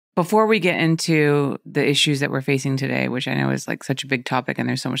Before we get into the issues that we're facing today, which I know is like such a big topic and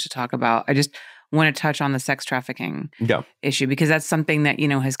there's so much to talk about, I just want to touch on the sex trafficking issue, because that's something that,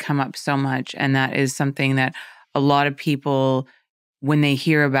 has come up so much. And that is something that a lot of people, when they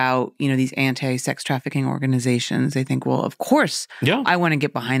hear about, these anti-sex trafficking organizations, they think, well, of course, I want to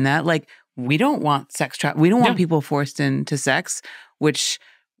get behind that. Like, we don't want we don't want people forced into sex, which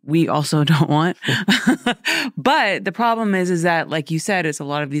we also don't want. But the problem is that, like you said, it's a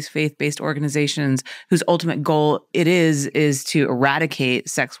lot of these faith-based organizations whose ultimate goal is to eradicate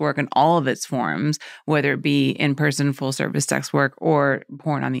sex work in all of its forms, whether it be in-person full-service sex work or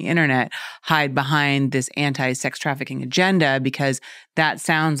porn on the internet, hide behind this anti-sex trafficking agenda because that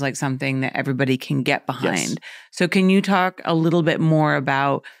sounds like something that everybody can get behind. Yes. So can you talk a little bit more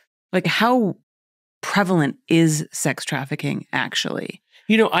about like how prevalent is sex trafficking actually?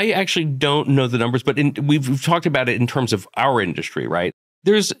 I actually don't know the numbers, but we've talked about it in terms of our industry, right?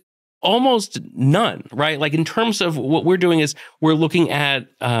 There's almost none, right? Like in terms of what we're doing is we're looking at,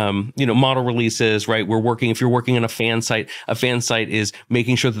 model releases, right? If you're working on a fan site is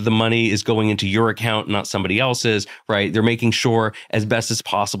making sure that the money is going into your account, not somebody else's, right? They're making sure as best as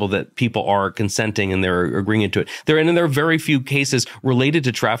possible that people are consenting and they're agreeing to it. There are very few cases related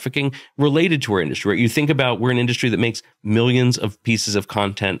to trafficking, related to our industry, right? You think about, we're an industry that makes millions of pieces of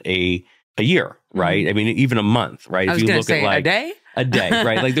content a year, right? I mean, even a month, right? I was going to say a day? A day,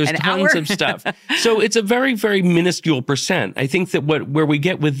 right? Like there's tons of stuff. So it's a very, very minuscule percent. I think that where we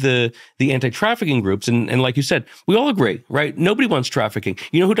get with the anti-trafficking groups, and like you said, we all agree, right? Nobody wants trafficking.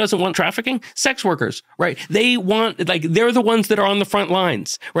 You know who doesn't want trafficking? Sex workers, right? They're the ones that are on the front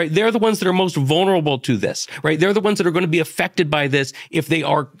lines, right? They're the ones that are most vulnerable to this, right? They're the ones that are going to be affected by this if they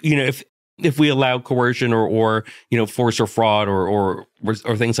are, if we allow coercion or force or fraud or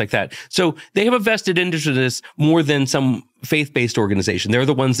things like that. So they have a vested interest in this more than some faith-based organization. They're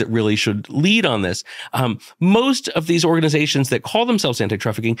the ones that really should lead on this. Most of these organizations that call themselves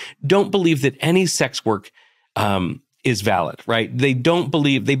anti-trafficking don't believe that any sex work is valid, right? They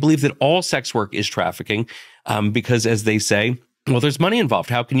believe that all sex work is trafficking because, as they say, well, there's money involved.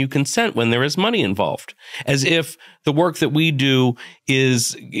 How can you consent when there is money involved? As if the work that we do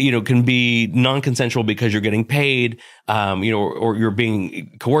is, can be non-consensual because you're getting paid, or you're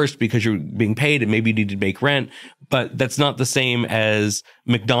being coerced because you're being paid and maybe you need to make rent. But that's not the same as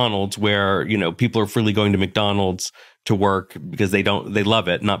McDonald's, where, people are freely going to McDonald's to work because they love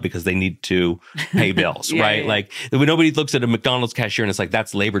it, not because they need to pay bills, right? Yeah. Like nobody looks at a McDonald's cashier and it's like,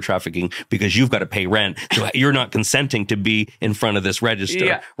 that's labor trafficking because you've got to pay rent. So you're not consenting to be in front of this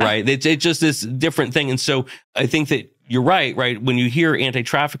register, right? It's just this different thing. And so I think that you're right? When you hear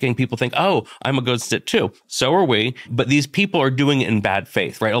anti-trafficking, people think, oh, I'm against it too. So are we. But these people are doing it in bad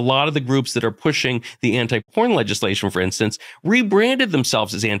faith, right? A lot of the groups that are pushing the anti-porn legislation, for instance, rebranded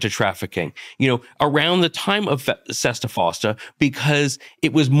themselves as anti-trafficking, around the time of Sesta Fosta, because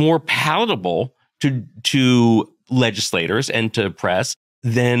it was more palatable to legislators and to press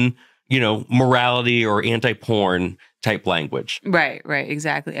than, morality or anti-porn type language. Right,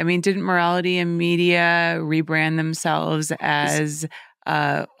 exactly. I mean, didn't morality and media rebrand themselves as,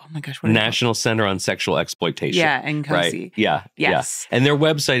 oh my gosh, what National Center on Sexual Exploitation? Yeah, and NCOSE. Right. Yeah. Yes. Yeah. And their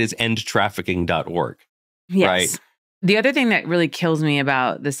website is endtrafficking.org. Yes. Right. The other thing that really kills me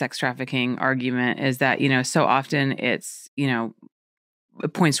about the sex trafficking argument is that, so often it's,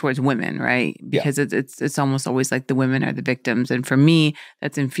 it points towards women, right? Because it's almost always like the women are the victims. And for me,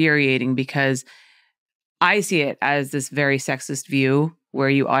 that's infuriating because I see it as this very sexist view where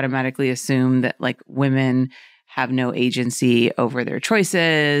you automatically assume that like women have no agency over their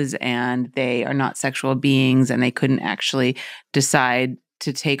choices and they are not sexual beings and they couldn't actually decide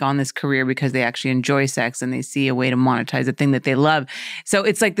to take on this career because they actually enjoy sex and they see a way to monetize the thing that they love. So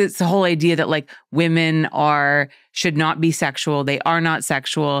it's like this whole idea that like women should not be sexual. They are not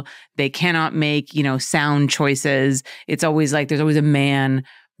sexual. They cannot make, sound choices. It's always like there's always a man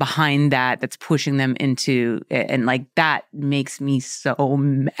behind that's pushing them into it. And like that makes me so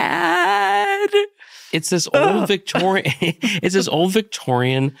mad. It's this old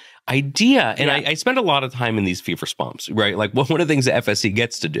Victorian idea. And I spend a lot of time in these fever swamps, right? Like one of the things that FSC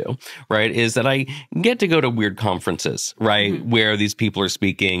gets to do, right, is that I get to go to weird conferences, right, where these people are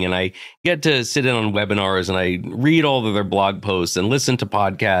speaking, and I get to sit in on webinars and I read all of their blog posts and listen to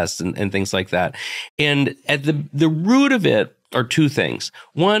podcasts and things like that. And at the root of it are two things.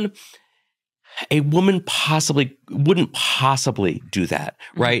 One, a woman wouldn't possibly do that,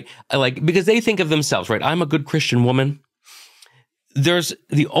 right? Like, because they think of themselves, right? I'm a good Christian woman. There's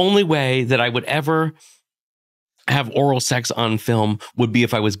the only way that I would ever have oral sex on film would be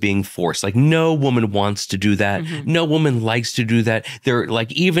if I was being forced. Like, no woman wants to do that. No woman likes to do that. They're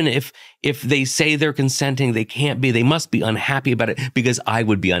like, even if they say they're consenting, they can't be. They must be unhappy about it because I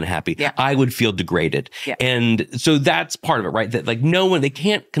would be unhappy. Yeah. I would feel degraded. Yeah. And so that's part of it, right? That like no one, they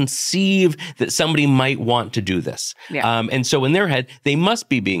can't conceive that somebody might want to do this. Yeah. And so in their head, they must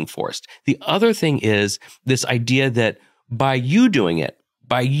be being forced. The other thing is this idea that by you doing it,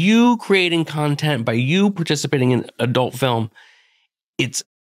 by you creating content, by you participating in adult film, it's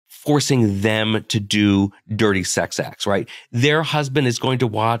forcing them to do dirty sex acts, right? Their husband is going to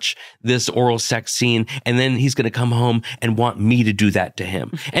watch this oral sex scene, and then he's going to come home and want me to do that to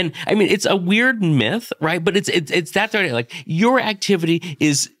him. And I mean, it's a weird myth, right? But it's that right. Like, your activity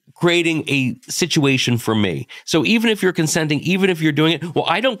is creating a situation for me. So even if you're consenting, even if you're doing it, well,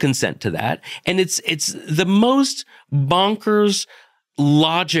 I don't consent to that. And it's the most bonkers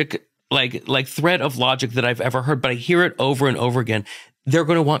logic, like thread of logic that I've ever heard, but I hear it over and over again. They're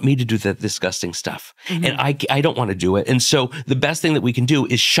going to want me to do that disgusting stuff. And I don't want to do it. And so the best thing that we can do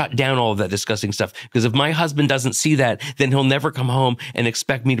is shut down all of that disgusting stuff. Because if my husband doesn't see that, then he'll never come home and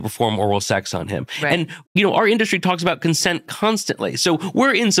expect me to perform oral sex on him. Right. And, you know, our industry talks about consent constantly. So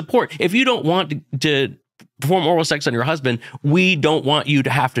we're in support. If you don't want to perform oral sex on your husband, we don't want you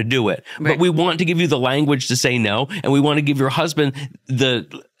to have to do it. Right. But we want to give you the language to say no. And we want to give your husband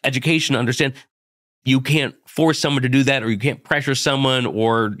the education to understand you can't force someone to do that, or you can't pressure someone,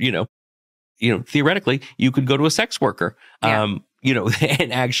 or, you know, theoretically, you could go to a sex worker, and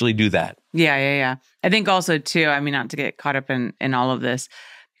actually do that. Yeah. I think also too, I mean, not to get caught up in all of this,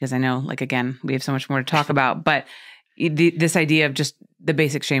 because I know, like, again, we have so much more to talk about, but this idea of just the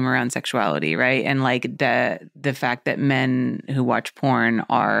basic shame around sexuality, right? And like the fact that men who watch porn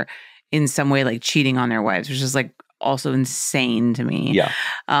are in some way like cheating on their wives, which is like also insane to me. Yeah.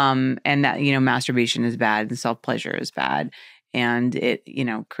 And that, you know, masturbation is bad and self-pleasure is bad. And it, you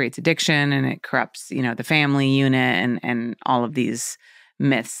know, creates addiction, and it corrupts, you know, the family unit, and all of these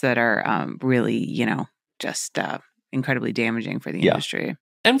myths that are really, you know, just incredibly damaging for the industry.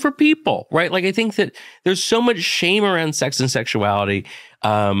 And for people, right? Like, I think that there's so much shame around sex and sexuality,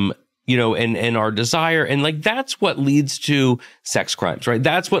 you know, and our desire. And like, that's what leads to sex crimes, right?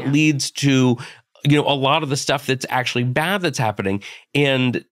 That's what leads to, you know, a lot of the stuff that's actually bad that's happening.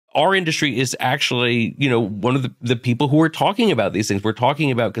 And our industry is actually, you know, one of the people who are talking about these things. We're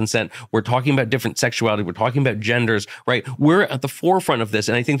talking about consent. We're talking about different sexuality. We're talking about genders, right? We're at the forefront of this.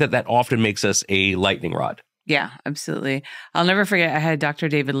 And I think that often makes us a lightning rod. Yeah, absolutely. I'll never forget, I had Dr.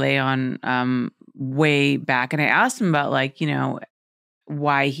 David Lay on way back, and I asked him about, like, you know,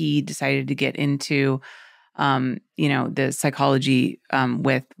 why he decided to get into, you know, the psychology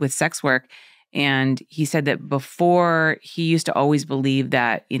with sex work. And he said that before, he used to always believe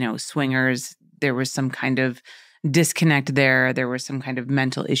that, you know, swingers, there was some kind of disconnect there was some kind of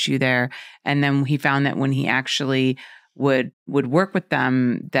mental issue there. And then he found that when he actually would work with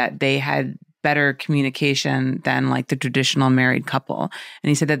them, that they had better communication than like the traditional married couple. And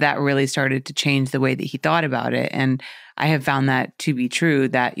he said that really started to change the way that he thought about it. And I have found that to be true,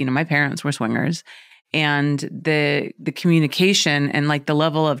 that, you know, my parents were swingers, and the communication and like the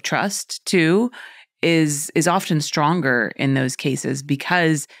level of trust too is often stronger in those cases,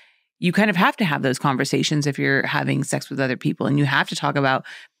 because you kind of have to have those conversations if you're having sex with other people, and you have to talk about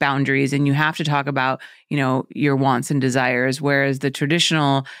boundaries, and you have to talk about, you know, your wants and desires. Whereas the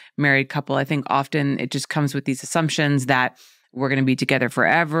traditional married couple, I think often it just comes with these assumptions that we're going to be together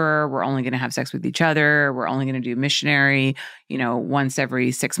forever. We're only going to have sex with each other. We're only going to do missionary, you know, once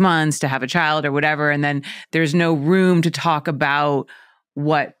every 6 months to have a child or whatever. And then there's no room to talk about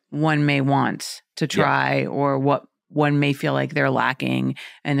what one may want to try, or what one may feel like they're lacking.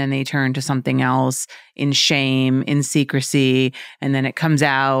 And then they turn to something else in shame, in secrecy, and then it comes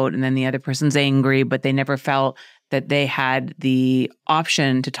out, and then the other person's angry, but they never felt that they had the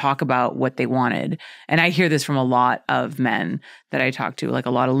option to talk about what they wanted. And I hear this from a lot of men that I talk to, like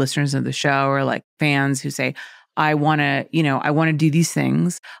a lot of listeners of the show, or like fans who say, I want to do these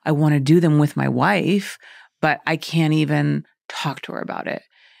things. I want to do them with my wife, but I can't even talk to her about it,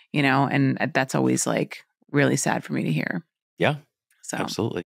 you know? And that's always like really sad for me to hear. Yeah, so absolutely.